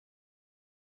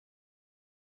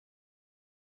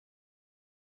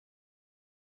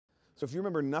So if you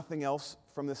remember nothing else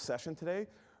from this session today,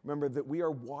 remember that we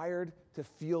are wired to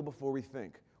feel before we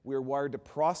think. We are wired to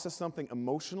process something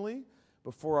emotionally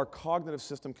before our cognitive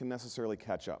system can necessarily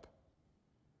catch up.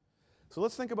 So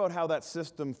let's think about how that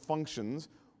system functions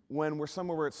when we're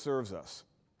somewhere where it serves us.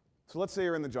 So let's say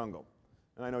you're in the jungle.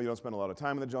 And I know you don't spend a lot of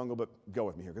time in the jungle, but go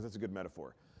with me here because it's a good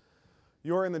metaphor.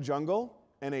 You're in the jungle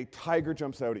and a tiger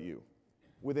jumps out at you.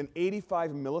 Within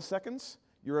 85 milliseconds,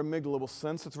 your amygdala will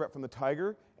sense the threat from the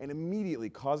tiger and immediately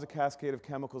cause a cascade of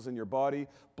chemicals in your body.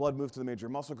 Blood moves to the major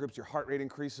muscle groups, your heart rate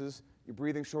increases, your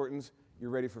breathing shortens, you're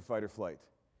ready for fight or flight.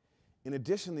 In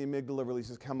addition, the amygdala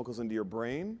releases chemicals into your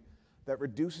brain that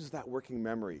reduces that working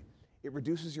memory. It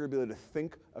reduces your ability to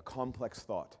think a complex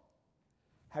thought.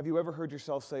 Have you ever heard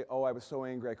yourself say, oh, I was so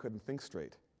angry I couldn't think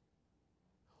straight?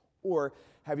 Or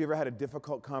have you ever had a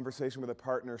difficult conversation with a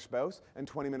partner or spouse and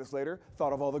 20 minutes later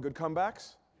thought of all the good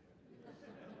comebacks?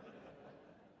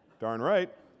 Darn right.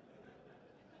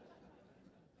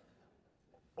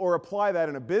 Or apply that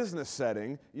in a business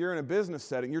setting. You're in a business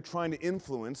setting, you're trying to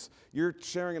influence, you're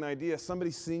sharing an idea, somebody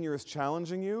senior is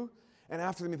challenging you, and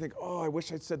after them you think, oh, I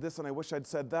wish I'd said this and I wish I'd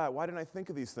said that. Why didn't I think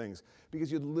of these things?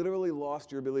 Because you'd literally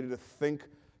lost your ability to think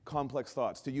complex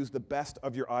thoughts, to use the best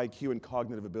of your IQ and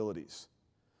cognitive abilities.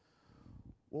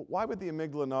 Well, why would the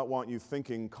amygdala not want you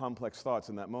thinking complex thoughts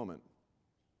in that moment?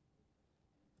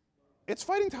 It's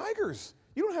fighting tigers.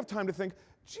 You don't have time to think,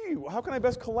 gee, how can I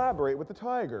best collaborate with the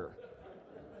tiger?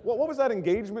 What was that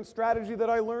engagement strategy that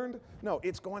I learned? No,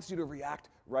 it wants you to react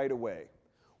right away.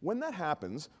 When that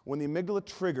happens, when the amygdala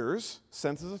triggers,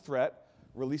 senses a threat,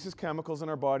 releases chemicals in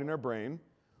our body and our brain,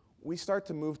 we start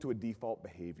to move to a default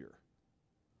behavior,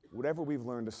 whatever we've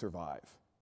learned to survive.